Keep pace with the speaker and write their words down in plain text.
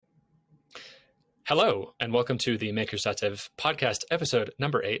Hello, and welcome to the Makers.dev podcast episode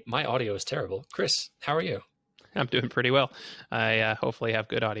number 8. My audio is terrible. Chris, how are you? I'm doing pretty well. I hopefully have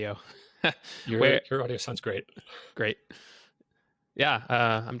good audio. Your audio sounds great. Great. Yeah,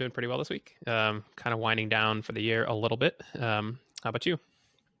 I'm doing pretty well this week. Kind of winding down for the year a little bit. How about you?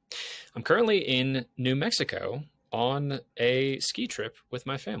 I'm currently in New Mexico on a ski trip with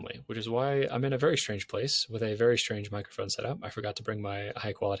my family, which is why I'm in a very strange place with a very strange microphone setup. I forgot to bring my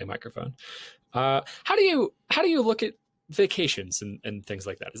high quality microphone. How do you look at vacations and things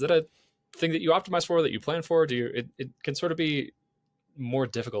like that? Is that a thing that you optimize for, that you plan for? It can sort of be more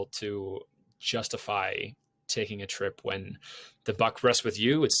difficult to justify taking a trip when the buck rests with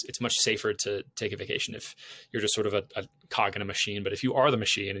you. It's much safer to take a vacation if you're just sort of a cog in a machine. But if you are the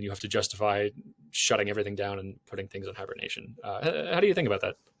machine and you have to justify shutting everything down and putting things on hibernation, how do you think about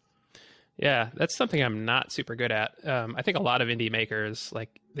that? Yeah, that's something I'm not super good at. I think a lot of indie makers,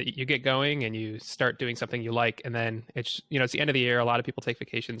 like, you get going and you start doing something you like, and then it's the end of the year. A lot of people take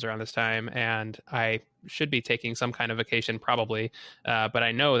vacations around this time, and I should be taking some kind of vacation probably, but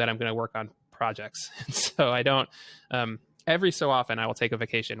I know that I'm going to work on projects. So I don't, every so often I will take a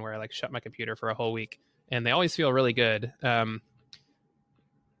vacation where I shut my computer for a whole week, and they always feel really good.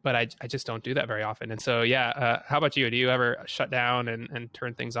 But I just don't do that very often. And so, yeah. How about you? Do you ever shut down and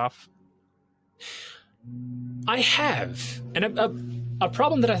turn things off? I have. And a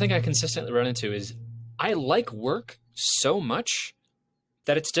problem that I think I consistently run into is I like work so much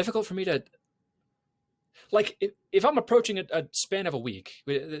that it's difficult for me to, if I'm approaching a span of a week,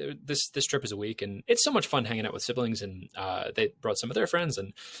 this trip is a week, and it's so much fun hanging out with siblings, and they brought some of their friends,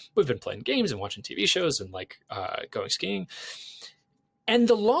 and we've been playing games and watching TV shows and going skiing. And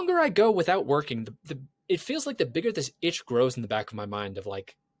the longer I go without working, it feels like the bigger this itch grows in the back of my mind of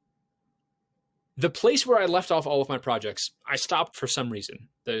the place where I left off all of my projects, I stopped for some reason.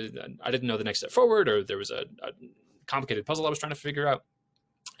 I didn't know the next step forward, or there was a complicated puzzle I was trying to figure out.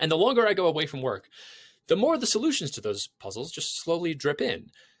 And the longer I go away from work, the more the solutions to those puzzles just slowly drip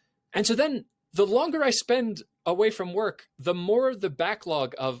in. And so then the longer I spend away from work, the more the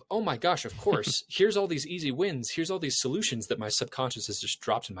backlog of, oh my gosh, of course, here's all these easy wins. Here's all these solutions that my subconscious has just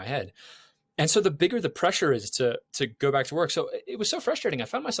dropped in my head. And so the bigger the pressure is to go back to work. So it was so frustrating. I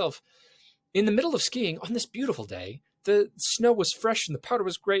found myself in the middle of skiing on this beautiful day. The snow was fresh and the powder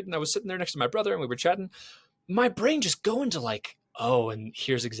was great, and I was sitting there next to my brother and we were chatting. My brain just going to oh, and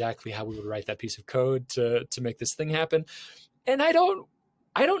here's exactly how we would write that piece of code to make this thing happen. And I don't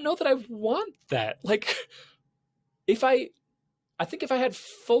know that I want that. I think if I had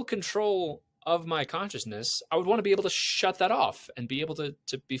full control of my consciousness, I would want to be able to shut that off and be able to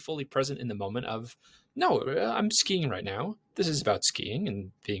be fully present in the moment of, no, I'm skiing right now. This is about skiing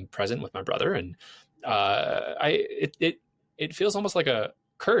and being present with my brother. And it feels almost like a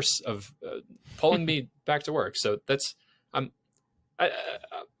curse of pulling me back to work. So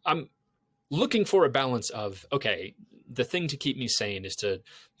I'm looking for a balance of, okay, the thing to keep me sane is to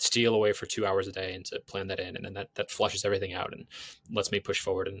steal away for 2 hours a day and to plan that in. And then that flushes everything out and lets me push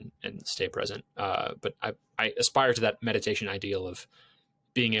forward and stay present. But I aspire to that meditation ideal of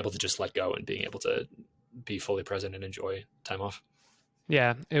being able to just let go and being able to be fully present and enjoy time off.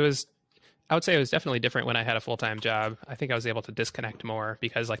 Yeah, I would say it was definitely different when I had a full-time job. I think I was able to disconnect more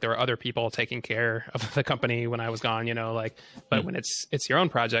because there were other people taking care of the company when I was gone, but when it's your own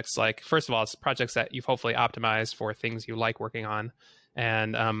projects, first of all, it's projects that you've hopefully optimized for things you like working on.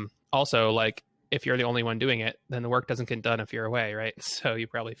 And also, if you're the only one doing it, then the work doesn't get done if you're away, right? So you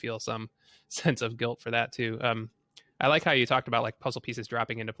probably feel some sense of guilt for that too. I like how you talked about puzzle pieces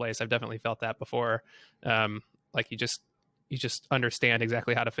dropping into place. I've definitely felt that before. You just understand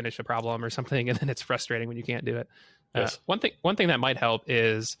exactly how to finish a problem or something, and then it's frustrating when you can't do it. Yes. One thing that might help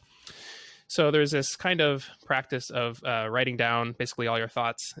is, so there's this kind of practice of writing down basically all your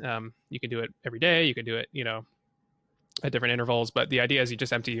thoughts. You can do it every day. You can do it, at different intervals. But the idea is you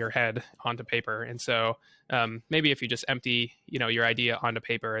just empty your head onto paper. And so maybe if you just empty, your idea onto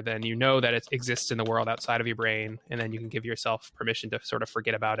paper, then that it exists in the world outside of your brain, and then you can give yourself permission to sort of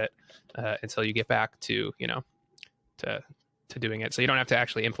forget about it until you get back to, to doing it. So you don't have to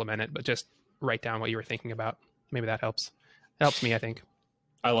actually implement it, but just write down what you were thinking about. Maybe that helps. It helps me, I think.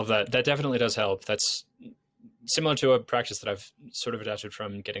 I love that. That definitely does help. That's similar to a practice that I've sort of adapted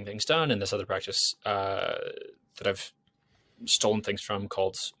from Getting Things Done, and this other practice that I've stolen things from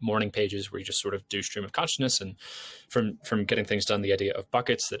called Morning Pages, where you just sort of do stream of consciousness. And from Getting Things Done, the idea of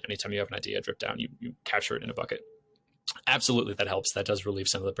buckets, that anytime you have an idea drip down, you capture it in a bucket. Absolutely, that helps. That does relieve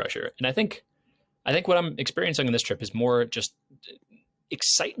some of the pressure. And I think what I'm experiencing on this trip is more just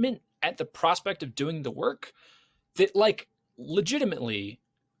excitement at the prospect of doing the work that, legitimately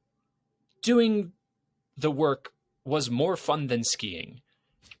doing the work was more fun than skiing,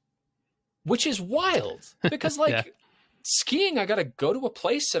 which is wild because like Yeah. skiing, I got to go to a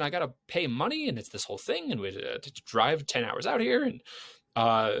place and I got to pay money and it's this whole thing. And we had to drive 10 hours out here. And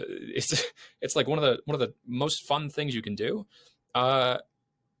it's like one of the most fun things you can do. And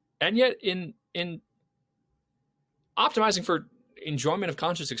yet in optimizing for enjoyment of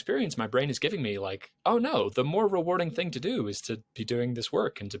conscious experience, my brain is giving me like, oh no, the more rewarding thing to do is to be doing this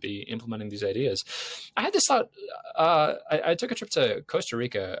work and to be implementing these ideas. I had this thought, I took a trip to Costa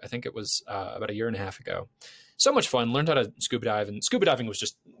Rica. I think it was about a year and a half ago. So much fun, learned how to scuba dive, and scuba diving was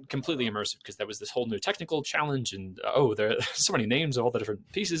just completely immersive because there was this whole new technical challenge, and there are so many names of all the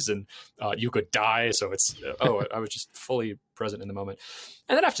different pieces, and you could die. So it's, I was just fully present in the moment.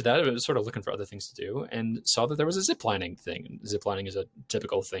 And then after that, I was sort of looking for other things to do and saw that there was a ziplining thing. Ziplining is a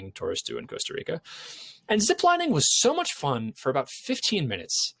typical thing tourists do in Costa Rica. And ziplining was so much fun for about 15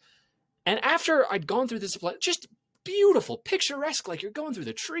 minutes. And after I'd gone through this zipline, just beautiful, picturesque, like you're going through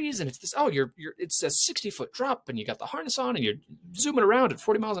the trees and it's this, it's a 60-foot drop and you got the harness on and you're zooming around at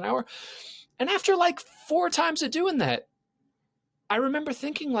 40 miles an hour. And after like 4 times of doing that, I remember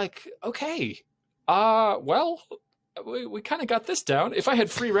thinking like, okay, well, we kind of got this down. If I had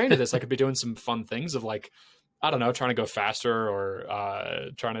free reign of this, I could be doing some fun things of like, I don't know, trying to go faster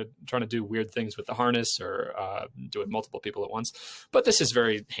or trying to do weird things with the harness or do it multiple people at once. But this is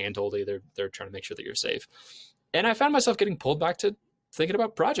very hand-holdy. They're trying to make sure that you're safe. And I found myself getting pulled back to thinking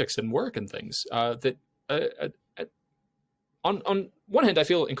about projects and work and things that on one hand, I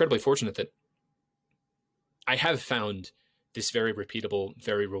feel incredibly fortunate that I have found this very repeatable,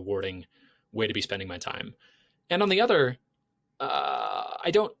 very rewarding way to be spending my time. And on the other,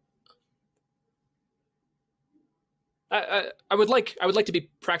 I would like to be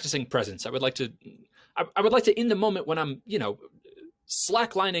practicing presence. I would like to in the moment when I'm,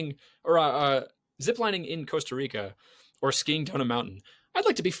 slacklining or ziplining in Costa Rica or skiing down a mountain, I'd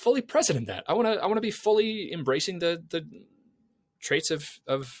like to be fully present in that. I want to be fully embracing the traits of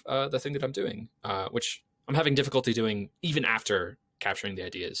the thing that I'm doing, which I'm having difficulty doing even after capturing the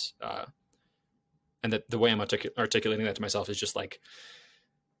ideas. And the way I'm articulating that to myself is just like,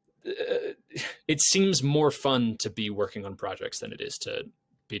 it seems more fun to be working on projects than it is to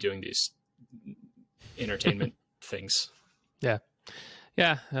be doing these entertainment things. Yeah.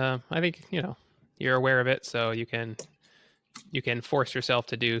 I think, you're aware of it, so you can force yourself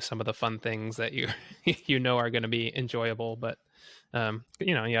to do some of the fun things that you are going to be enjoyable, but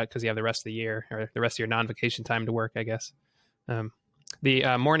because you have the rest of the year or the rest of your non-vacation time to work, I guess.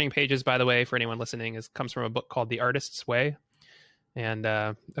 The morning pages, by the way, for anyone listening, comes from a book called The Artist's Way, and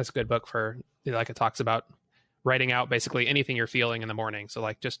that's a good book for, like, it talks about writing out basically anything you're feeling in the morning. So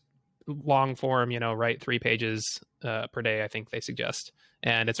like just long form, write 3 pages per day, I think they suggest.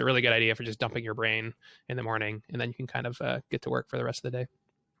 And it's a really good idea for just dumping your brain in the morning, and then you can kind of get to work for the rest of the day.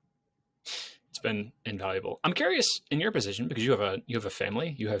 It's been invaluable. I'm curious in your position, because you have a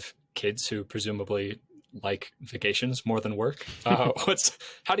family, you have kids who presumably like vacations more than work. How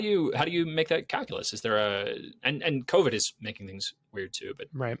do you make that calculus? Is there and COVID is making things weird too, but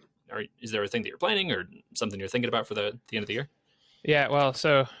right. Is there a thing that you're planning or something you're thinking about for the end of the year? Yeah, well,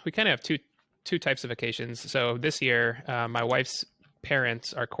 so we kind of have two types of vacations. So this year, my wife's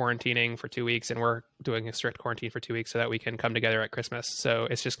parents are quarantining for 2 weeks, and we're doing a strict quarantine for 2 weeks so that we can come together at Christmas. So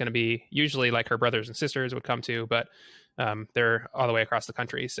it's just going to be usually like her brothers and sisters would come to, but they're all the way across the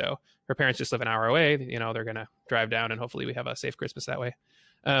country. So her parents just live an hour away. They're going to drive down, and hopefully we have a safe Christmas that way.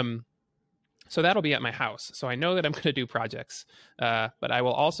 So that'll be at my house. So I know that I'm going to do projects, but I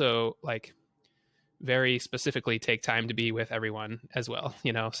will also very specifically take time to be with everyone as well.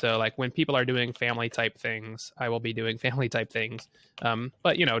 So like when people are doing family type things, I will be doing family type things.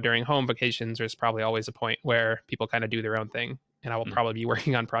 But during home vacations, there's probably always a point where people kind of do their own thing, and I will probably be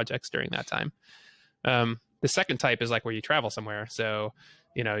working on projects during that time. The second type is like where you travel somewhere. So,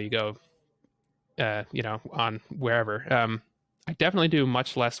 you go, on wherever. I definitely do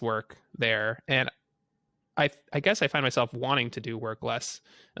much less work there. And I guess I find myself wanting to do work less.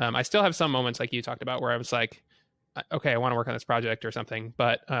 I still have some moments like you talked about where I was like, okay, I want to work on this project or something.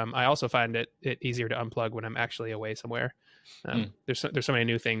 But I also find it easier to unplug when I'm actually away somewhere. There's so many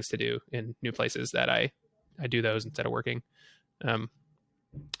new things to do in new places that I do those instead of working.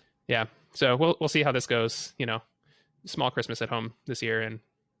 Yeah. So we'll see how this goes, small Christmas at home this year, and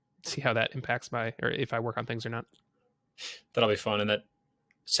see how that impacts or if I work on things or not. That'll be fun. And that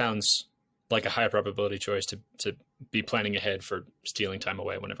sounds like a high probability choice to be planning ahead for stealing time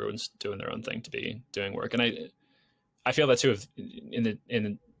away when everyone's doing their own thing, to be doing work. And I feel that too,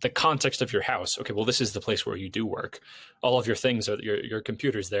 in the context of your house. Okay, well, this is the place where you do work. All of your things are your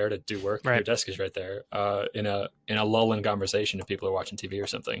computer's there to do work. Right. Your desk is right there. In a lull in conversation, if people are watching TV or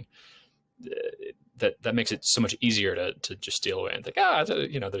something, that makes it so much easier to just steal away and think,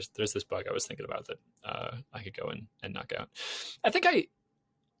 there's this bug I was thinking about that I could go and knock out. I think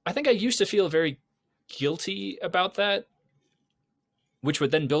I used to feel very guilty about that, which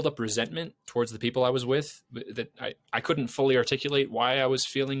would then build up resentment towards the people I was with, that I couldn't fully articulate why I was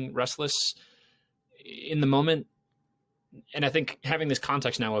feeling restless in the moment. And I think having this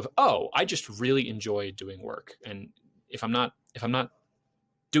context now of, I just really enjoy doing work. And if I'm not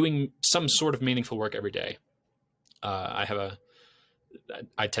doing some sort of meaningful work every day, I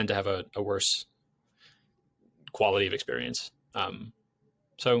tend to have a worse quality of experience.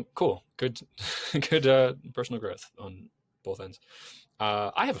 So cool. Good personal growth on both ends.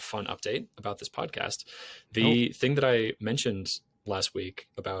 I have a fun update about this podcast. The thing that I mentioned last week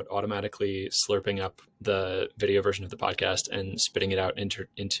about automatically slurping up the video version of the podcast and spitting it out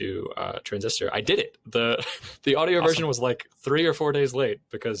into Transistor, I did it. The audio awesome. Version was like 3 or 4 days late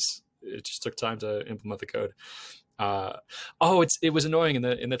because it just took time to implement the code. It was annoying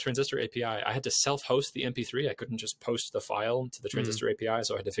in the Transistor API. I had to self-host the MP3. I couldn't just post the file to the Transistor API,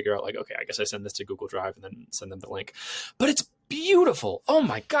 so I had to figure out like, okay, I guess I send this to Google Drive and then send them the link. But it's beautiful. Oh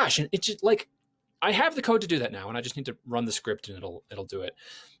my gosh! And it just like, I have the code to do that now, and I just need to run the script and it'll do it.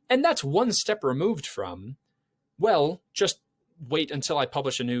 And that's one step removed from, well, just wait until I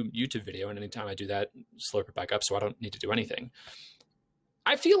publish a new YouTube video, and anytime I do that, slurp it back up so I don't need to do anything.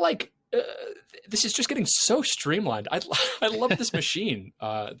 I feel like this is just getting so streamlined. I love this machine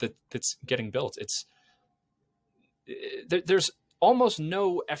that's getting built. There's almost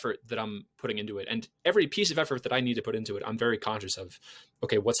no effort that I'm putting into it. And every piece of effort that I need to put into it, I'm very conscious of,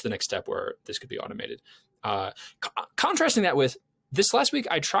 okay, what's the next step where this could be automated? Contrasting that with this last week,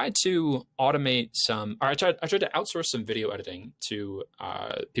 I tried to automate I tried to outsource some video editing to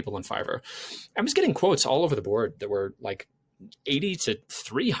people on Fiverr. I was getting quotes all over the board that were like $80 to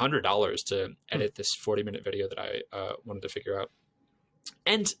 $300 to edit this 40-minute video that I wanted to figure out.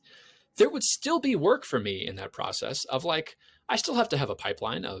 And there would still be work for me in that process of like, I still have to have a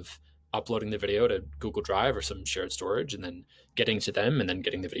pipeline of uploading the video to Google Drive or some shared storage and then getting to them and then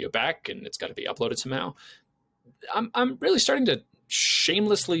getting the video back, and it's got to be uploaded somehow. I'm really starting to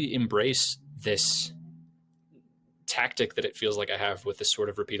shamelessly embrace this tactic that it feels like I have with this sort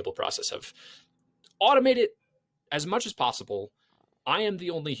of repeatable process of automate it as much as possible. I am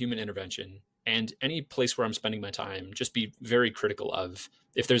the only human intervention, and any place where I'm spending my time, just be very critical of,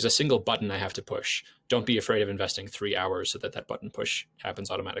 if there's a single button I have to push, don't be afraid of investing 3 hours so that button push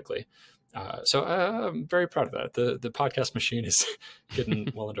happens automatically. So I'm very proud of that. The podcast machine is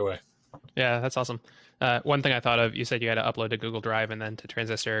getting well underway. Yeah, that's awesome. One thing I thought of, you said you had to upload to Google Drive and then to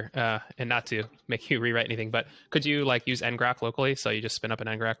Transistor, and not to make you rewrite anything, but could you like use ngrok locally? So you just spin up an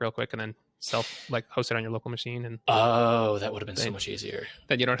ngrok real quick and then host it on your local machine. And that would have been so much easier.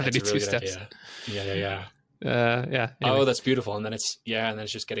 Then you don't have to do two steps. Yeah. Anyway. Oh, that's beautiful. And then it's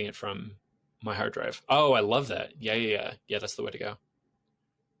just getting it from my hard drive. Oh, I love that. Yeah. That's the way to go.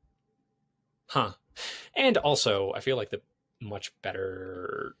 Huh. And also, I feel like the much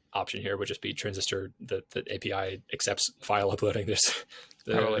better option here would just be Transistor. The API accepts file uploading.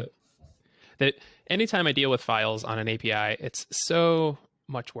 Totally. Anytime I deal with files on an API, it's so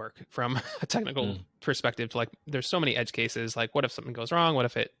much work from a technical perspective. To like, there's so many edge cases. Like, what if something goes wrong? What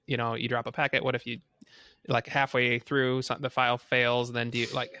if it, you drop a packet? What if you, like, halfway through the file fails? Then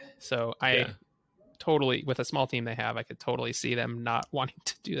totally, with a small team they have, I could totally see them not wanting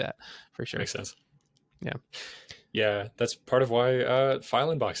to do that for sure. Makes sense. Yeah, that's part of why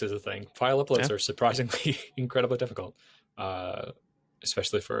file inbox is a thing. File uploads are surprisingly incredibly difficult,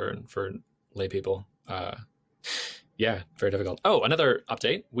 especially for lay people. Very difficult. Oh, another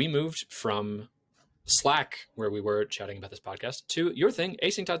update. We moved from Slack, where we were chatting about this podcast, to your thing,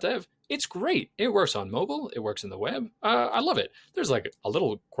 async.dev. It's great. It works on mobile. It works in the web. I love it. There's like a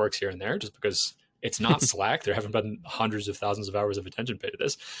little quirks here and there just because it's not Slack. There haven't been hundreds of thousands of hours of attention paid to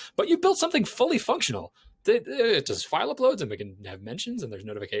this, but you built something fully functional. It does file uploads and we can have mentions and there's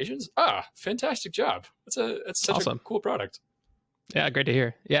notifications. Fantastic job. It's such awesome. A cool product. Yeah, great to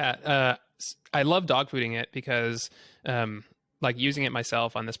hear. Yeah, I love dogfooding it because, like, using it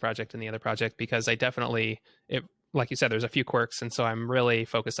myself on this project and the other project, because I definitely, like you said, there's a few quirks, and so I'm really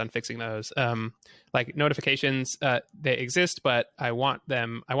focused on fixing those. Like notifications, they exist, but I want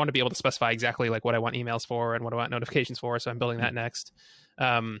to be able to specify exactly like what I want emails for and what I want notifications for. So I'm building that next.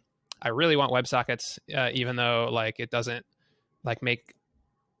 I really want WebSockets, even though like it doesn't like make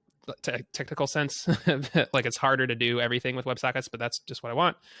technical sense. Like it's harder to do everything with WebSockets, but that's just what I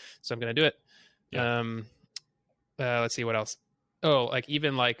want, so I'm going to do it. Yeah. Let's see what else. Oh, like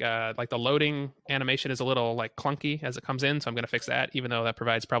even like the loading animation is a little like clunky as it comes in, so I'm going to fix that, even though that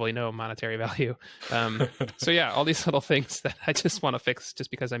provides probably no monetary value. So yeah, all these little things that I just want to fix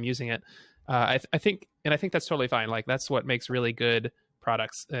just because I'm using it. I think that's totally fine. Like that's what makes really good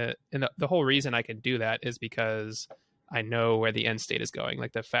products. And the whole reason I can do that is because I know where the end state is going.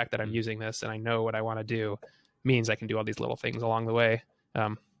 Like the fact that I'm using this and I know what I want to do means I can do all these little things along the way.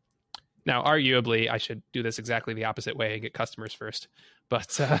 Now, arguably, I should do this exactly the opposite way and get customers first,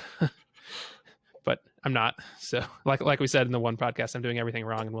 but but I'm not. So, like we said in the one podcast, I'm doing everything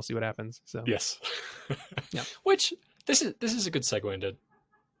wrong, and we'll see what happens. So, yes, yeah. Which this is a good segue into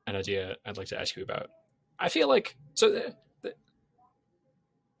an idea I'd like to ask you about. I feel like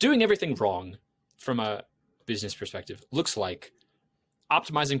doing everything wrong from a business perspective looks like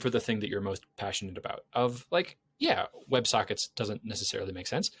optimizing for the thing that you're most passionate about. Of like, yeah, WebSockets doesn't necessarily make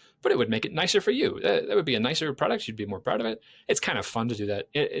sense, but it would make it nicer for you. That would be a nicer product. You'd be more proud of it. It's kind of fun to do that.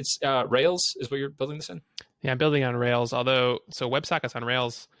 It's Rails is what you're building this in? Yeah, I'm building on Rails, so WebSockets on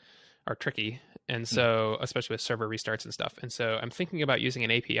Rails are tricky. And so, especially with server restarts and stuff. And so I'm thinking about using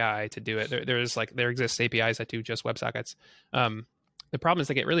an API to do it. There exists APIs that do just WebSockets. The problem is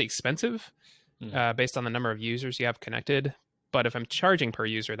they get really expensive based on the number of users you have connected. But if I'm charging per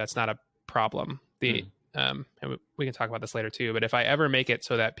user, that's not a problem. And we can talk about this later too, but if I ever make it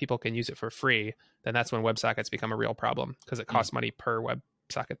so that people can use it for free, then that's when WebSockets become a real problem because it costs money per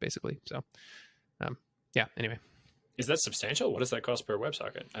WebSocket basically. So yeah, anyway. Is that substantial? What does that cost per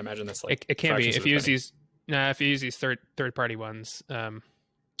WebSocket? I imagine that's like it can be if you use these third party ones.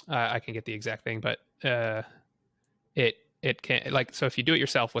 I can get the exact thing, but it can, like, so if you do it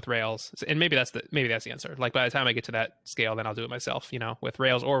yourself with Rails, and maybe that's the answer. Like by the time I get to that scale, then I'll do it myself, with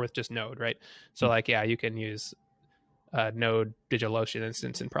Rails or with just Node, right? So like, yeah, you can use a Node DigitalOcean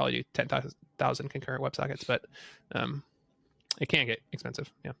instance and probably do 10,000 concurrent WebSockets, but it can get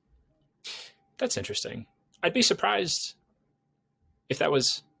expensive. Yeah. That's interesting. I'd be surprised if that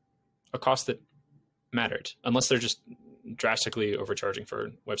was a cost that mattered, unless they're just drastically overcharging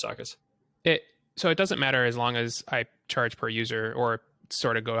for WebSockets. So it doesn't matter as long as I charge per user or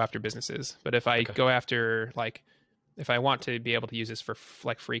sort of go after businesses. But if I go after, like, if I want to be able to use this for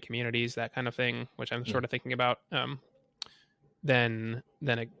like free communities, that kind of thing, which I'm sort of thinking about, then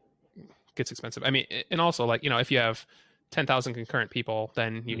it gets expensive. I mean, and also like, if you have 10,000 concurrent people,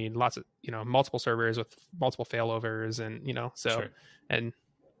 then you need lots of, multiple servers with multiple failovers and, Sure. And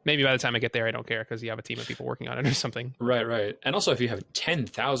maybe by the time I get there, I don't care because you have a team of people working on it or something. Right. And also if you have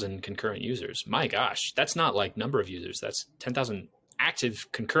 10,000 concurrent users, my gosh, that's not like number of users. That's 10,000 active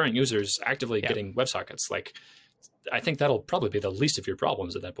concurrent users actively getting WebSockets. Like, I think that'll probably be the least of your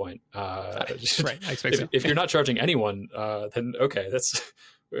problems at that point. Right. I expect so. If you're not charging anyone, then okay,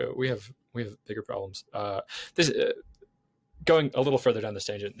 we have bigger problems. Going a little further down this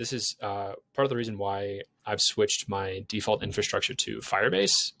tangent, this is part of the reason why I've switched my default infrastructure to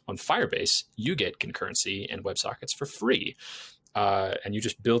Firebase. On Firebase, you get concurrency and WebSockets for free. And you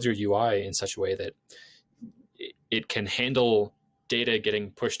just build your UI in such a way that it can handle data getting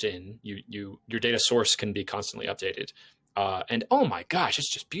pushed in. Your data source can be constantly updated. And oh my gosh,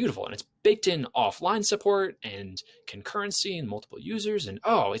 it's just beautiful. And it's baked in offline support and concurrency and multiple users. And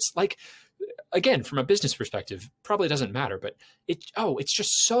it's like, again, from a business perspective, probably doesn't matter, but it's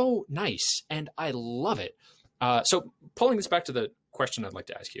just so nice and I love it. So pulling this back to the question I'd like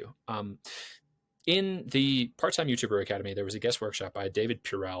to ask you, in the Part-Time YouTuber Academy, there was a guest workshop by Dave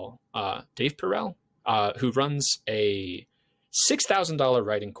Purell, who runs a $6,000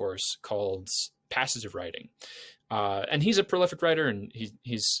 writing course called Passage Writing. And he's a prolific writer, and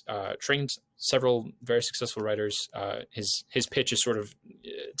he's trained several very successful writers. His pitch is sort of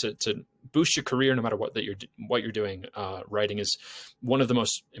to boost your career, no matter what you're doing. Writing is one of the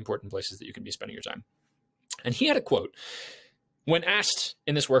most important places that you can be spending your time. And he had a quote when asked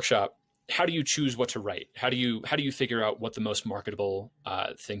in this workshop, how do you choose what to write? How do you figure out what the most marketable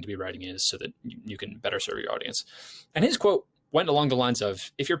thing to be writing is so that you can better serve your audience? And his quote went along the lines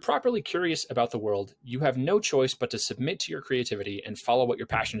of, if you're properly curious about the world, you have no choice but to submit to your creativity and follow what you're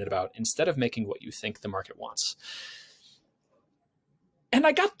passionate about instead of making what you think the market wants. And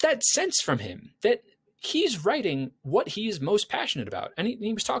I got that sense from him that he's writing what he's most passionate about. And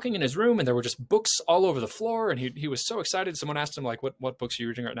he was talking in his room and there were just books all over the floor. And he was so excited. Someone asked him, like, what books are you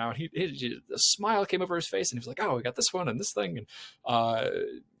reading right now? And a smile came over his face and he was like, oh, we got this one and this thing.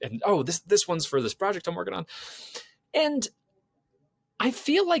 And this one's for this project I'm working on. And I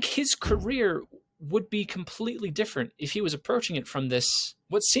feel like his career would be completely different if he was approaching it from this,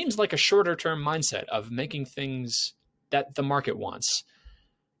 what seems like a shorter term mindset of making things that the market wants,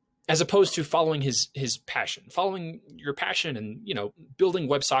 as opposed to following his passion. Following your passion and, you know, building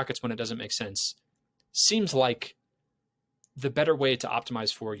WebSockets when it doesn't make sense seems like the better way to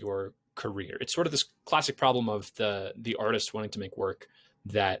optimize for your career. It's sort of this classic problem of the artist wanting to make work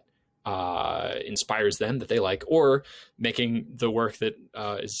that inspires them, that they like, or making the work that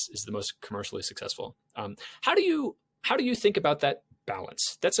is the most commercially successful. How do you think about that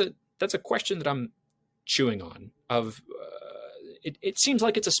balance? That's a question that I'm chewing on. It seems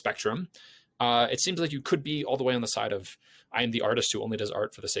like it's a spectrum. It seems like you could be all the way on the side of, I am the artist who only does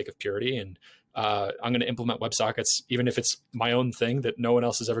art for the sake of purity, and I'm going to implement WebSockets even if it's my own thing that no one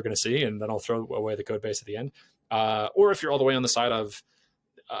else is ever going to see, and then I'll throw away the code base at the end. Or if you're all the way on the side of,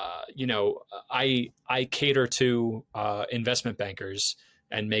 I cater to investment bankers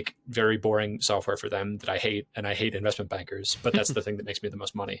and make very boring software for them that I hate, and I hate investment bankers, but that's the thing that makes me the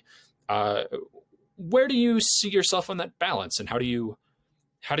most money. Where do you see yourself on that balance, and how do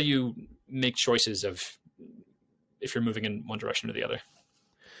you make choices of if you're moving in one direction or the other?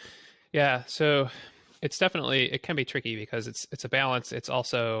 Yeah, so it can be tricky because it's a balance. It's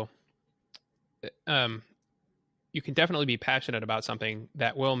also you can definitely be passionate about something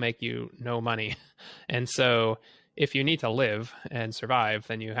that will make you no money. And so if you need to live and survive,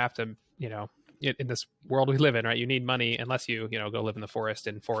 then you have to, in this world we live in, right? You need money unless you, go live in the forest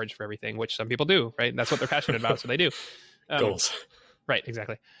and forage for everything, which some people do, right? And that's what they're passionate about. So they do. Goals. Right.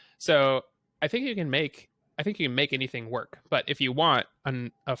 Exactly. So I think you can make anything work, but if you want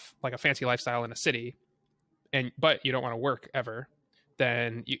like a fancy lifestyle in a city but you don't want to work ever,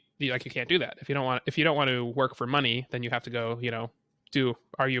 then you can't do that. If you don't want to work for money, then you have to go, do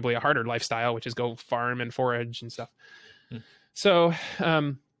arguably a harder lifestyle, which is go farm and forage and stuff. So,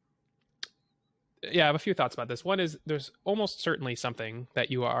 I have a few thoughts about this. One is there's almost certainly something that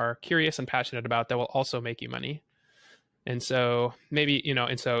you are curious and passionate about that will also make you money. And so maybe,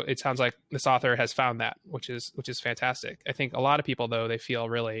 and so it sounds like this author has found that, which is fantastic. I think a lot of people, though, they feel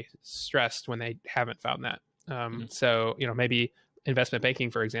really stressed when they haven't found that. So, maybe investment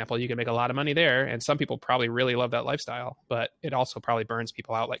banking, for example, you can make a lot of money there. And some people probably really love that lifestyle, but it also probably burns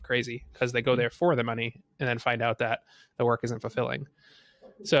people out like crazy because they go there for the money and then find out that the work isn't fulfilling.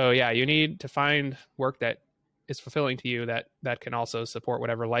 So yeah, you need to find work that is fulfilling to you that can also support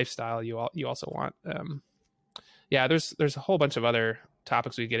whatever lifestyle you also want. There's a whole bunch of other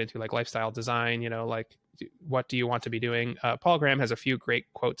topics we get into, like lifestyle design, like what do you want to be doing? Paul Graham has a few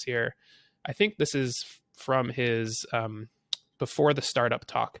great quotes here. I think this is from his Before the Startup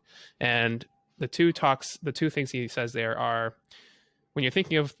talk. And the two things he says there are, when you're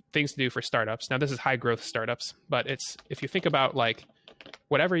thinking of things to do for startups, now this is high growth startups, but it's, if you think about like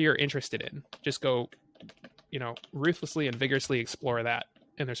whatever you're interested in, just go, ruthlessly and vigorously explore that.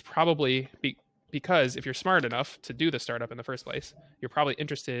 And there's probably, because if you're smart enough to do the startup in the first place, you're probably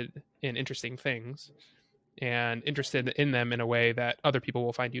interested in interesting things and interested in them in a way that other people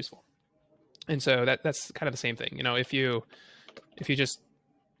will find useful. And so that's kind of the same thing. If you just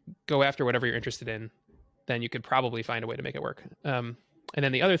go after whatever you're interested in, then you could probably find a way to make it work. And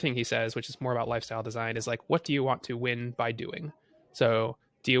then the other thing he says, which is more about lifestyle design, is like, what do you want to win by doing? So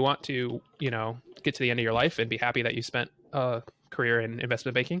do you want to, get to the end of your life and be happy that you spent a career in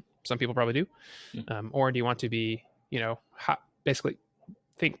investment banking? Some people probably do. Or do you want to be, basically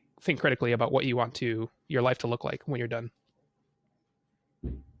think critically about what you want your life to look like when you're done?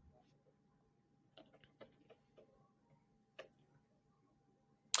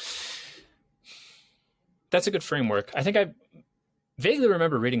 That's a good framework. I think I vaguely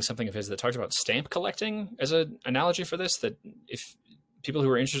remember reading something of his that talked about stamp collecting as an analogy for this, that if people who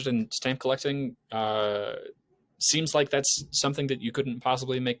are interested in stamp collecting, seems like that's something that you couldn't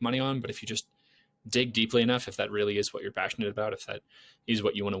possibly make money on. But if you just dig deeply enough, if that really is what you're passionate about, if that is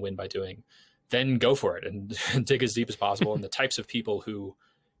what you want to win by doing, then go for it and dig as deep as possible. And the types of people who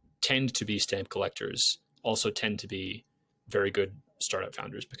tend to be stamp collectors also tend to be very good startup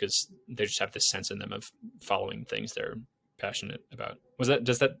founders because they just have this sense in them of following things they're passionate about.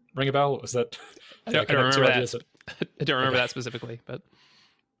 Does that ring a bell? Was that? I don't remember that. I don't remember that specifically, but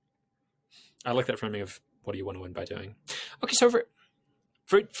I like that framing of what do you want to win by doing? Okay. So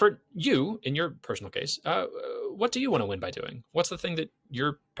for you, in your personal case, what do you want to win by doing? What's the thing that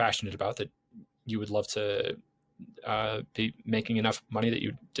you're passionate about that you would love to be making enough money that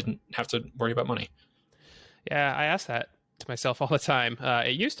you didn't have to worry about money? Yeah, I ask that to myself all the time.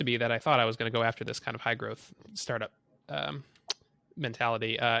 It used to be that I thought I was going to go after this kind of high growth startup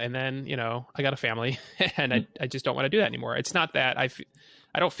mentality. And then, I got a family and I just don't want to do that anymore. It's not that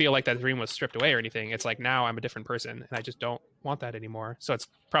I don't feel like that dream was stripped away or anything. It's like now I'm a different person and I just don't want that anymore. So it's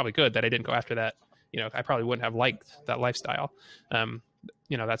probably good that I didn't go after that. I probably wouldn't have liked that lifestyle.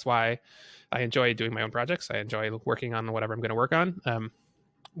 That's why I enjoy doing my own projects. I enjoy working on whatever I'm going to work on.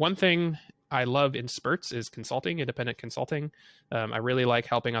 One thing I love in spurts is consulting, independent consulting. I really like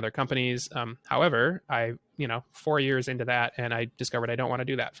helping other companies. However, 4 years into that, and I discovered I don't want to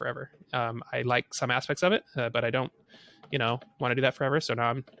do that forever. I like some aspects of it, but I don't, want to do that forever. So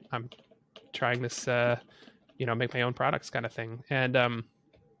now I'm trying this, make my own products kind of thing. And, I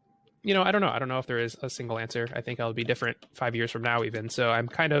don't know. I don't know if there is a single answer. I think I'll be different 5 years from now even. So I'm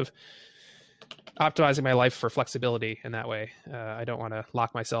kind of optimizing my life for flexibility in that way. I don't want to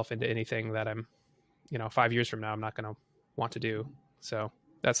lock myself into anything that I'm, 5 years from now, I'm not going to want to do. So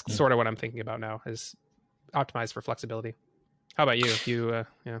that's sort of what I'm thinking about now, is optimize for flexibility. How about you?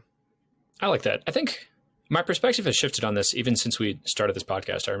 I like that. I think my perspective has shifted on this even since we started this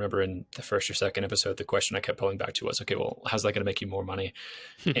podcast. I remember in the first or second episode, the question I kept pulling back to was, okay, well, how's that going to make you more money?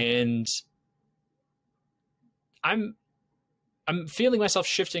 And I'm feeling myself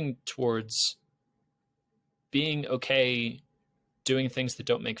shifting towards being okay doing things that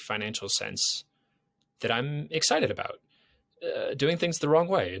don't make financial sense that I'm excited about, doing things the wrong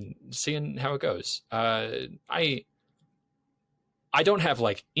way and seeing how it goes. I don't have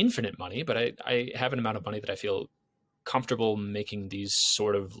like infinite money, but I have an amount of money that I feel comfortable making these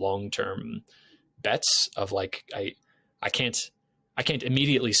sort of long-term bets of like, I can't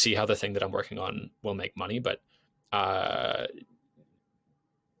immediately see how the thing that I'm working on will make money, but,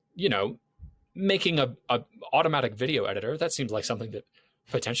 making a automatic video editor, that seems like something that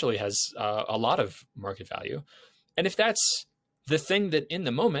potentially has a lot of market value. And if that's the thing that in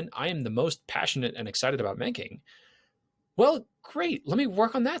the moment I am the most passionate and excited about making, well, great. Let me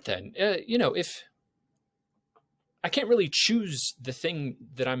work on that then. If I can't really choose the thing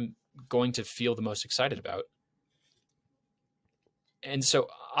that I'm going to feel the most excited about. And so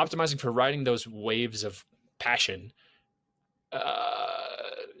optimizing for riding those waves of passion,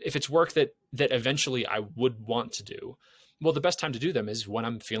 if it's work that eventually I would want to do, well, the best time to do them is when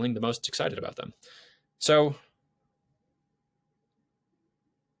I'm feeling the most excited about them. So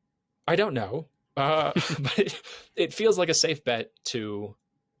I don't know, but it feels like a safe bet to,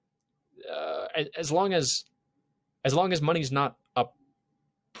 as long as money's not a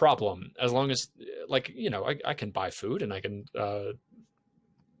problem, as long as I can buy food and I can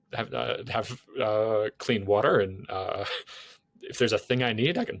have clean water, and if there's a thing I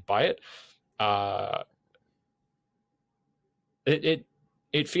need, I can buy it.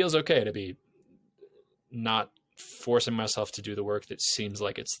 It feels okay to be not forcing myself to do the work that seems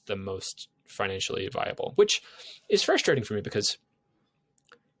like it's the most financially viable, which is frustrating for me because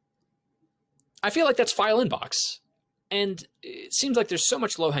I feel like that's File Inbox. And it seems like there's so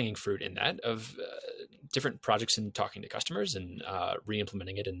much low-hanging fruit in that of different projects and talking to customers and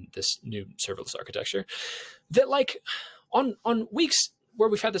re-implementing it in this new serverless architecture that, like, on weeks where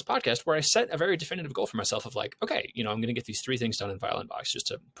we've had this podcast where I set a very definitive goal for myself of like, okay, I'm going to get these 3 things done in File Inbox just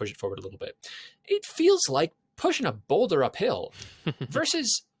to push it forward a little bit. It feels like pushing a boulder uphill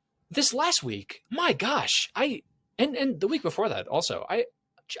versus this last week. My gosh, and the week before that also, I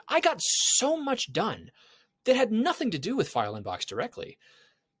got so much done that had nothing to do with File Inbox directly,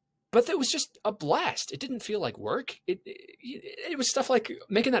 but that was just a blast. It didn't feel like work. It was stuff like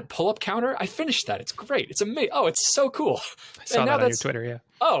making that pull-up counter. I finished that. It's great. It's amazing. Oh, it's so cool. I saw that on your Twitter, yeah.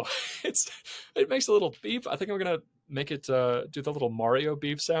 Oh, it makes a little beep. I think I'm going to make it do the little Mario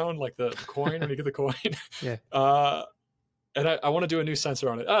beep sound, like the coin when you get the coin. Yeah. And I want to do a new sensor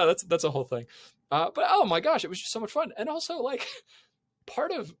on it. Oh, that's a whole thing. But oh my gosh, it was just so much fun. And also, like,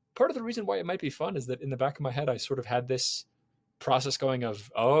 part of the reason why it might be fun is that in the back of my head, I sort of had this process going of,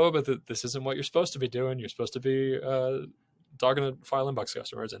 but this isn't what you're supposed to be doing. You're supposed to be dogging a File Inbox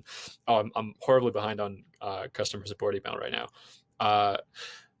customers. And I'm horribly behind on customer support email right now.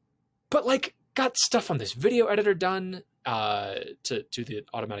 But like, got stuff on this video editor done to the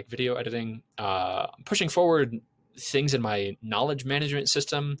automatic video editing. Pushing forward things in my knowledge management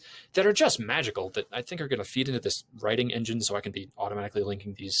system that are just magical, that I think are going to feed into this writing engine so I can be automatically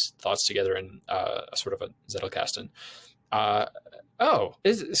linking these thoughts together in a sort of a Zettelkasten. And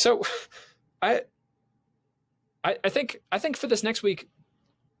I think for this next week,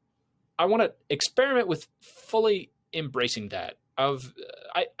 I want to experiment with fully embracing that. I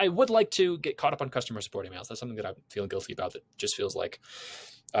would like to get caught up on customer support emails. That's something that I'm feeling guilty about. That just feels like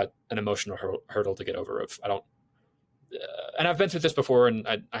an emotional hurdle to get over. And I've been through this before, and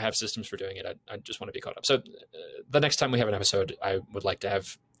I have systems for doing it. I just want to be caught up. So the next time we have an episode, I would like to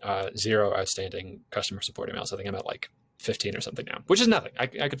have 0 outstanding customer support emails. I think I'm at like 15 or something now, which is nothing.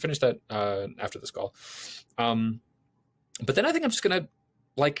 I could finish that after this call. But then I think I'm just going to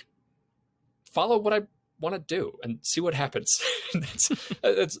like follow what I want to do and see what happens.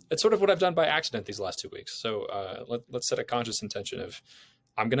 it's sort of what I've done by accident these last 2 weeks. So let's set a conscious intention of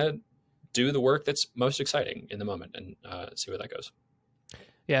I'm going to do the work that's most exciting in the moment and see where that goes.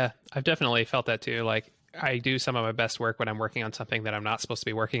 Yeah, I've definitely felt that too. Like I do some of my best work when I'm working on something that I'm not supposed to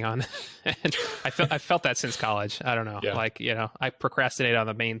be working on. And I've felt that since college. I don't know. Yeah. Like, you know, I procrastinate on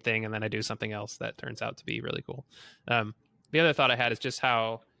the main thing and then I do something else that turns out to be really cool. The other thought I had is just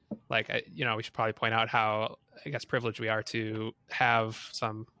how, like, you know, we should probably point out how, I guess, privileged we are to have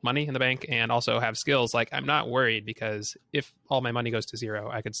some money in the bank and also have skills. Like, I'm not worried because if all my money goes to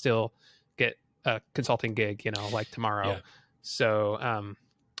zero, I could still get a consulting gig, you know, like tomorrow. Yeah. So,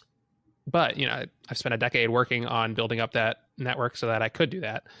 but, you know, I've spent a decade working on building up that network so that I could do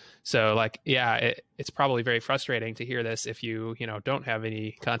that. So, like, yeah, it's probably very frustrating to hear this if you know, don't have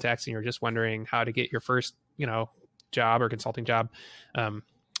any contacts and you're just wondering how to get your first, you know, job or consulting job.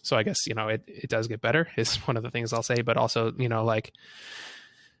 So I guess, you know, it does get better is one of the things I'll say, but also, you know, like,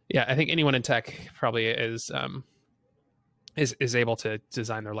 yeah, I think anyone in tech probably is able to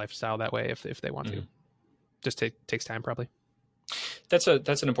design their lifestyle that way if they want to. Just takes time probably. That's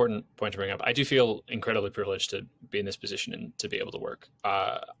an important point to bring up. I do feel incredibly privileged to be in this position and to be able to work.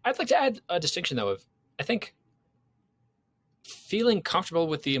 I'd like to add a distinction though of, I think, feeling comfortable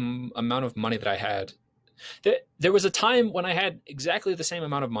with the amount of money that I had. There was a time when I had exactly the same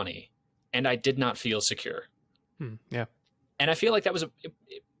amount of money and I did not feel secure. Yeah. And I feel like that was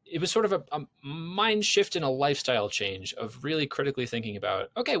it was sort of a mind shift and a lifestyle change of really critically thinking about,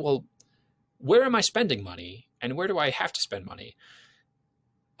 okay, well, where am I spending money and where do I have to spend money?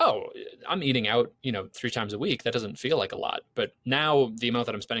 Oh, I'm eating out, you know, 3 times a week. That doesn't feel like a lot. But now the amount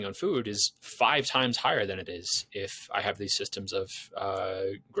that I'm spending on food is 5 times higher than it is if I have these systems of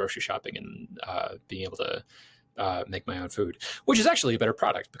grocery shopping and being able to make my own food, which is actually a better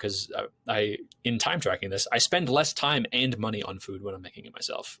product because in time tracking this, I spend less time and money on food when I'm making it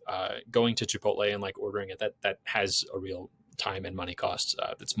myself. Going to Chipotle and like ordering it, that has a real time and money cost.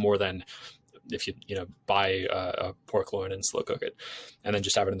 It's more than if you buy a pork loin and slow cook it and then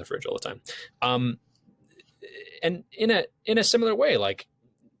just have it in the fridge all the time. And in a similar way, like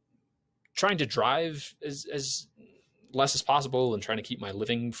trying to drive as less as possible and trying to keep my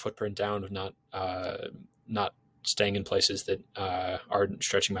living footprint down of not staying in places that are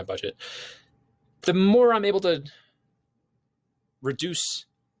stretching my budget. The more I'm able to reduce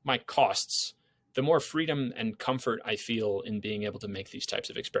my costs, the more freedom and comfort I feel in being able to make these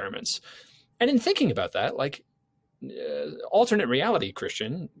types of experiments. And in thinking about that, like alternate reality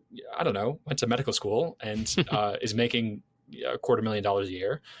Christian, I don't know, went to medical school and is making $250,000 a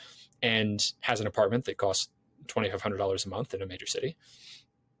year and has an apartment that costs $2,500 a month in a major city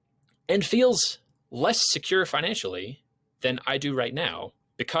and feels less secure financially than I do right now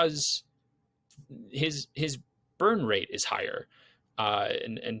because his burn rate is higher.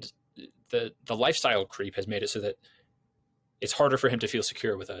 And the lifestyle creep has made it so that it's harder for him to feel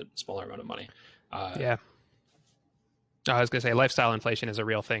secure with a smaller amount of money. Yeah. I was going to say lifestyle inflation is a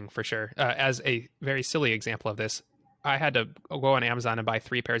real thing for sure. As a very silly example of this, I had to go on Amazon and buy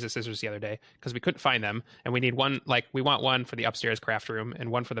 3 pairs of scissors the other day because we couldn't find them. And we need one, like we want one for the upstairs craft room and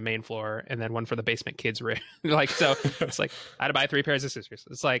one for the main floor and then one for the basement kids room. Like, so it's like, I had to buy 3 pairs of scissors.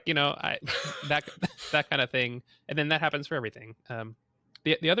 It's like, you know, that kind of thing. And then that happens for everything.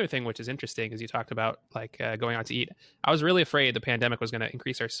 The other thing, which is interesting, is you talked about like going out to eat. I was really afraid the pandemic was going to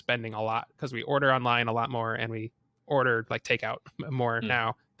increase our spending a lot because we order online a lot more and we order like takeout more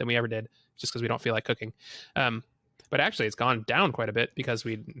now than we ever did just because we don't feel like cooking. But actually it's gone down quite a bit because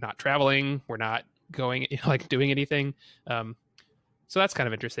we're not traveling. We're not going, you know, like doing anything. So that's kind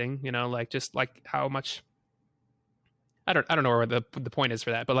of interesting, you know, like just like how much, I don't know where the point is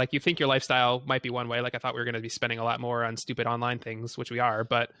for that, but like you think your lifestyle might be one way. Like I thought we were going to be spending a lot more on stupid online things, which we are,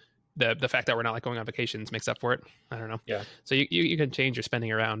 but the fact that we're not like going on vacations makes up for it. I don't know. Yeah. So you can change your spending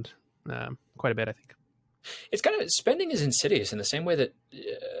around quite a bit, I think. It's kind of, spending is insidious in the same way that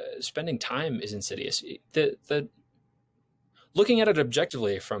spending time is insidious. The looking at it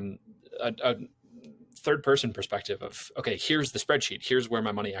objectively from a third person perspective of, okay, here's the spreadsheet. Here's where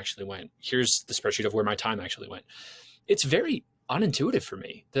my money actually went. Here's the spreadsheet of where my time actually went. It's very unintuitive for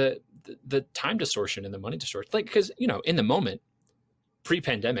me. The time distortion and the money distortion, like, because, you know, in the moment,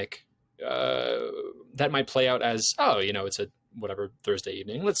 pre-pandemic, that might play out as, oh, you know, it's a whatever Thursday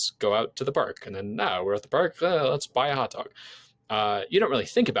evening, let's go out to the park. And then now we're at the park, let's buy a hot dog. You don't really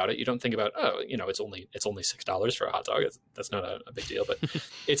think about it. You don't think about, oh, you know, it's only $6 for a hot dog. That's not a big deal, but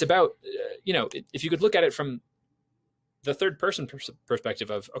it's about, you know, if you could look at it from the third person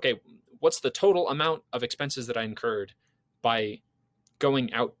perspective of, okay, what's the total amount of expenses that I incurred by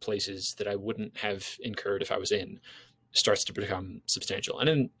going out places that I wouldn't have incurred if I was in, starts to become substantial.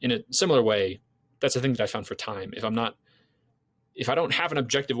 And in a similar way, that's the thing that I found for time. If I don't have an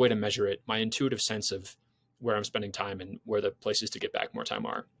objective way to measure it, my intuitive sense of where I'm spending time and where the places to get back more time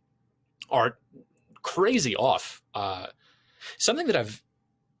are crazy off. Something that I've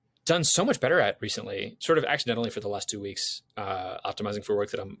done so much better at recently, sort of accidentally for the last 2 weeks, optimizing for work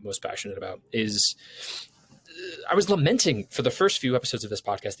that I'm most passionate about, is I was lamenting for the first few episodes of this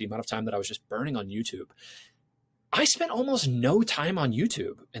podcast the amount of time that I was just burning on YouTube. I spent almost no time on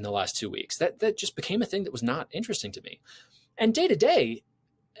YouTube in the last 2 weeks. That just became a thing that was not interesting to me. And day to day,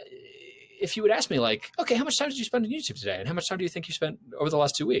 if you would ask me like, okay, how much time did you spend on YouTube today? And how much time do you think you spent over the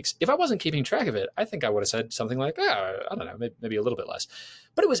last 2 weeks? If I wasn't keeping track of it, I think I would have said something like, I don't know, maybe a little bit less.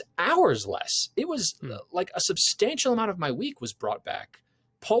 But it was hours less. It was like a substantial amount of my week was brought back,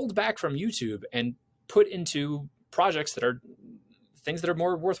 pulled back from YouTube and put into projects that are things that are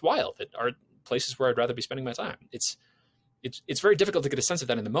more worthwhile, that are places where I'd rather be spending my time. It's very difficult to get a sense of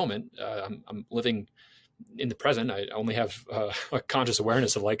that in the moment. I'm living in the present. I only have a conscious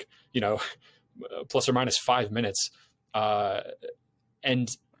awareness of like, plus or minus 5 minutes. And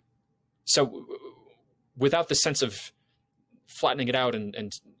so without the sense of flattening it out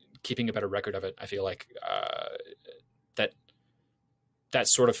and keeping a better record of it, I feel like that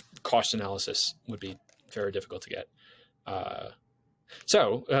sort of cost analysis would be very difficult to get.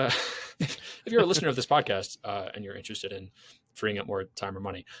 So if you're a listener of this podcast and you're interested in freeing up more time or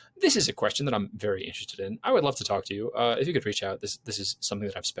money, this is a question that I'm very interested in. I would love to talk to you. If you could reach out, this is something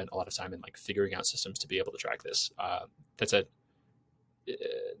that I've spent a lot of time in, like figuring out systems to be able to track this.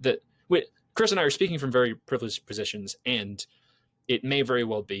 Chris and I are speaking from very privileged positions, and it may very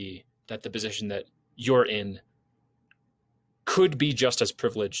well be that the position that you're in could be just as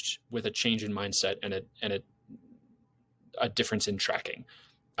privileged with a change in mindset and a difference in tracking.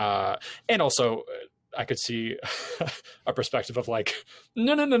 And also I could see a perspective of like,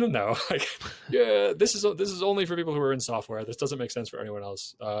 no. Like, yeah, this is only for people who are in software. This doesn't make sense for anyone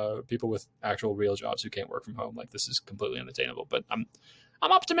else. People with actual real jobs who can't work from home, like this is completely unattainable. But I'm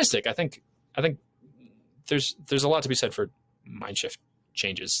optimistic. I think there's a lot to be said for mind shift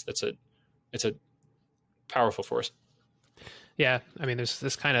changes. It's a powerful force. Yeah. I mean, there's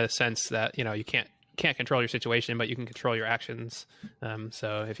this kind of sense that, you can't control your situation, but you can control your actions.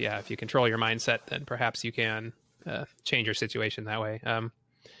 So if you control your mindset, then perhaps you can change your situation that way.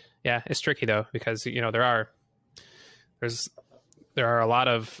 Yeah, it's tricky though, because there are a lot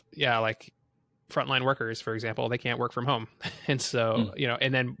of like frontline workers, for example, they can't work from home, and so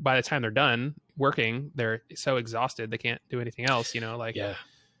and then by the time they're done working, they're so exhausted they can't do anything else. I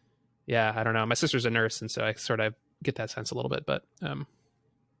don't know. My sister's a nurse, and so I sort of get that sense a little bit, but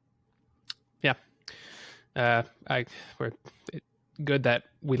we're good that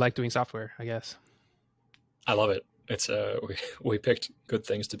we like doing software, I guess. I love it. It's we picked good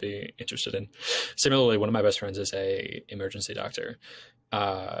things to be interested in. Similarly, one of my best friends is a emergency doctor,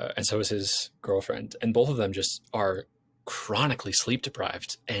 and so is his girlfriend, and both of them just are chronically sleep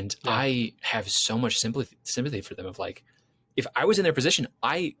deprived. And I have so much sympathy for them. Of like, if I was in their position,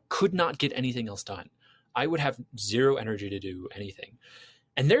 I could not get anything else done. I would have zero energy to do anything.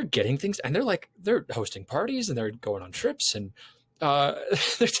 And they're getting things, and they're hosting parties, and they're going on trips, and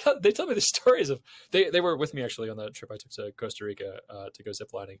they tell me the stories of they were with me actually on the trip I took to Costa Rica to go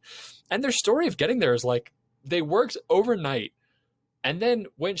ziplining, and their story of getting there is like they worked overnight and then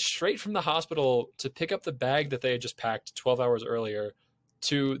went straight from the hospital to pick up the bag that they had just packed 12 hours earlier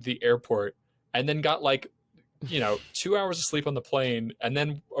to the airport, and then got 2 hours of sleep on the plane, and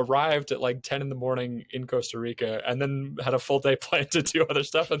then arrived at like 10 in the morning in Costa Rica, and then had a full day planned to do other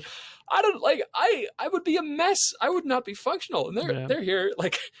stuff. And I would be a mess. I would not be functional. And they're here,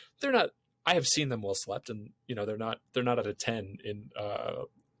 like they're not, I have seen them well slept, and they're not at a 10 in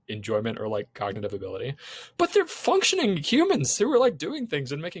enjoyment or like cognitive ability, but they're functioning humans who are like doing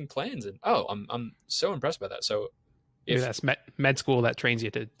things and making plans. And I'm so impressed by that. So maybe that's med school that trains you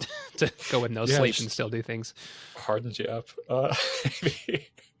to go with no sleep and still do things. Hardens you up. Maybe.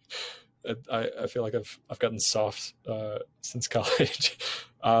 I feel like I've gotten soft since college.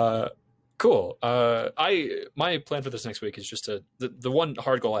 Cool. My plan for this next week is just the one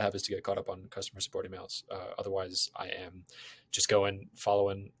hard goal I have is to get caught up on customer support emails. Otherwise, I am just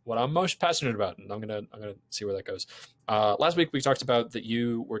following what I'm most passionate about, and I'm gonna see where that goes. Last week we talked about that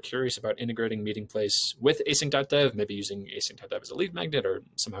you were curious about integrating Meetingplace with async.dev, maybe using async.dev as a lead magnet or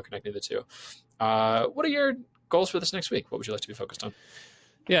somehow connecting the two. What are your goals for this next week? What would you like to be focused on?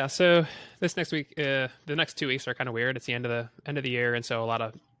 Yeah, so this next week, the next 2 weeks are kind of weird. It's the end of the year, and so a lot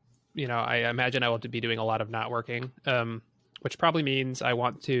of, I imagine I will be doing a lot of not working, which probably means I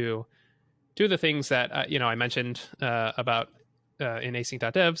want to do the things that I mentioned about in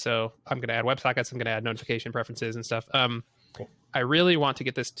async.dev. So I'm going to add WebSockets, I'm going to add notification preferences and stuff. Cool. I really want to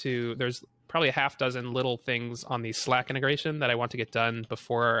get this to. There's probably a half dozen little things on the Slack integration that I want to get done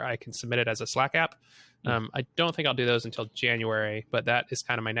before I can submit it as a Slack app. I don't think I'll do those until January, but that is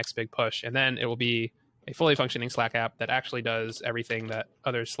kind of my next big push. And then it will be a fully functioning Slack app that actually does everything that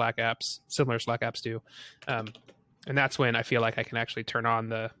other Slack apps, similar Slack apps do. And that's when I feel like I can actually turn on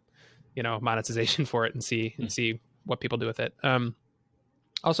the, monetization for it and see what people do with it.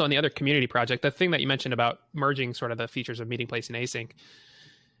 Also, on the other community project, the thing that you mentioned about merging sort of the features of Meeting Place and Async,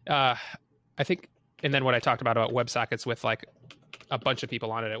 I think, and then what I talked about WebSockets with like a bunch of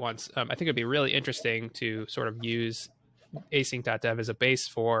people on it at once. I think it'd be really interesting to sort of use async.dev as a base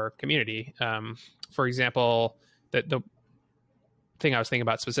for community. For example, the thing I was thinking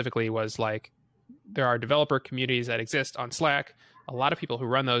about specifically was like there are developer communities that exist on Slack. A lot of people who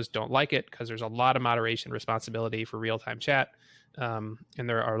run those don't like it because there's a lot of moderation responsibility for real-time chat. And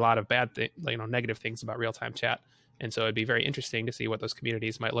there are a lot of negative things about real-time chat. And so it'd be very interesting to see what those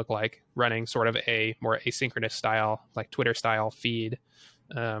communities might look like running sort of a more asynchronous style, like Twitter style feed.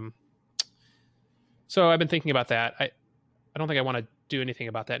 So I've been thinking about that. I don't think I want to do anything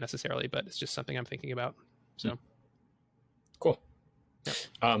about that necessarily, but it's just something I'm thinking about. So cool. Yep.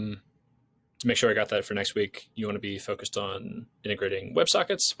 To make sure I got that for next week, you want to be focused on integrating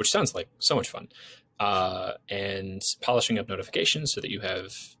WebSockets, which sounds like so much fun, and polishing up notifications so that you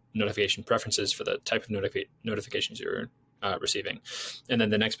have notification preferences for the type of notifications you're receiving. And then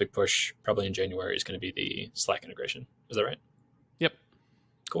the next big push, probably in January, is going to be the Slack integration. Is that right? Yep.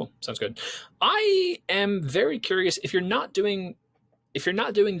 Cool. Sounds good. I am very curious if you're not doing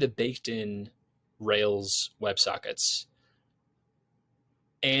the baked-in Rails WebSockets,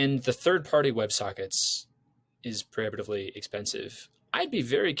 and the third-party WebSockets is prohibitively expensive, I'd be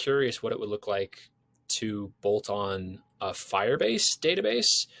very curious what it would look like to bolt on a Firebase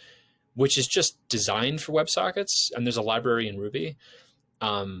database, which is just designed for WebSockets, and there's a library in Ruby.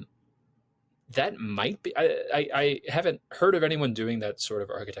 That might be, I haven't heard of anyone doing that sort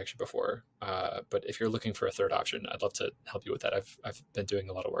of architecture before, but if you're looking for a third option, I'd love to help you with that. I've been doing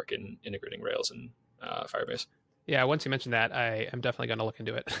a lot of work in integrating Rails and Firebase. Yeah, once you mentioned that, I am definitely going to look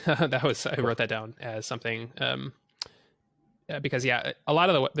into it. I wrote that down as something, because a lot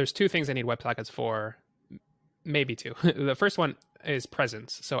of there's two things I need WebSockets for, maybe two. The first one is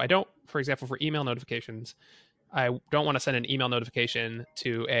presence. So I don't, for example, for email notifications, I don't want to send an email notification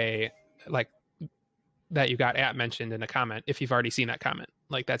to that you got mentioned in a comment if you've already seen that comment.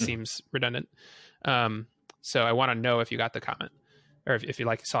 Like that seems redundant. So I want to know if you got the comment or if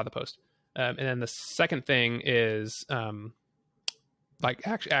you saw the post. And then the second thing is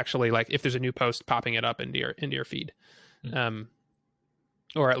actually if there's a new post, popping it up into your feed,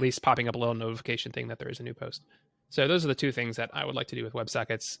 or at least popping up a little notification thing that there is a new post. So those are the two things that I would like to do with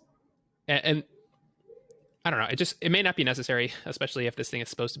WebSockets. And I don't know, it may not be necessary, especially if this thing is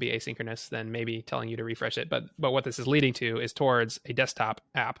supposed to be asynchronous, then maybe telling you to refresh it. But what this is leading to is towards a desktop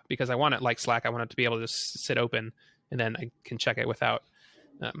app, because I want it like Slack. I want it to be able to just sit open and then I can check it without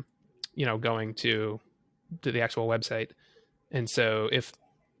going to the actual website. And so if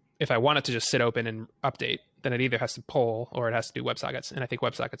I want it to just sit open and update, then it either has to poll or it has to do WebSockets. And I think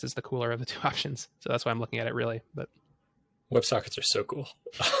WebSockets is the cooler of the two options. So that's why I'm looking at it really. But WebSockets are so cool.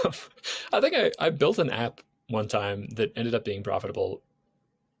 I think I built an app one time that ended up being profitable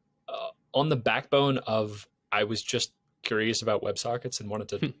on the backbone of I was just curious about WebSockets and wanted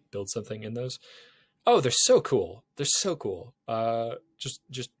to build something in those. Oh, they're so cool. They're so cool.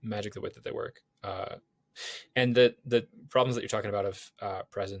 Just magic the way that they work. And the problems that you're talking about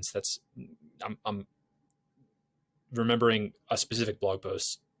of presence, I'm remembering a specific blog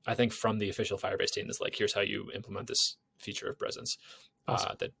post, I think from the official Firebase team, that's like, here's how you implement this feature of presence.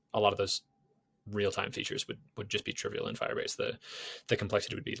 Awesome. That a lot of those real-time features would just be trivial in Firebase. The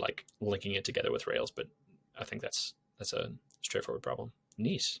complexity would be like linking it together with Rails, but I think that's a straightforward problem.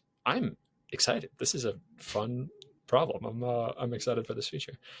 Neat. I'm excited. This is a fun problem. I'm excited for this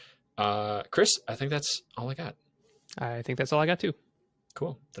feature. Chris, I think that's all I got. I think that's all I got too.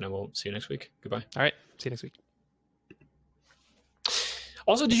 Cool. Then I will see you next week. Goodbye. All right. See you next week.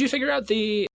 Also, did you figure out the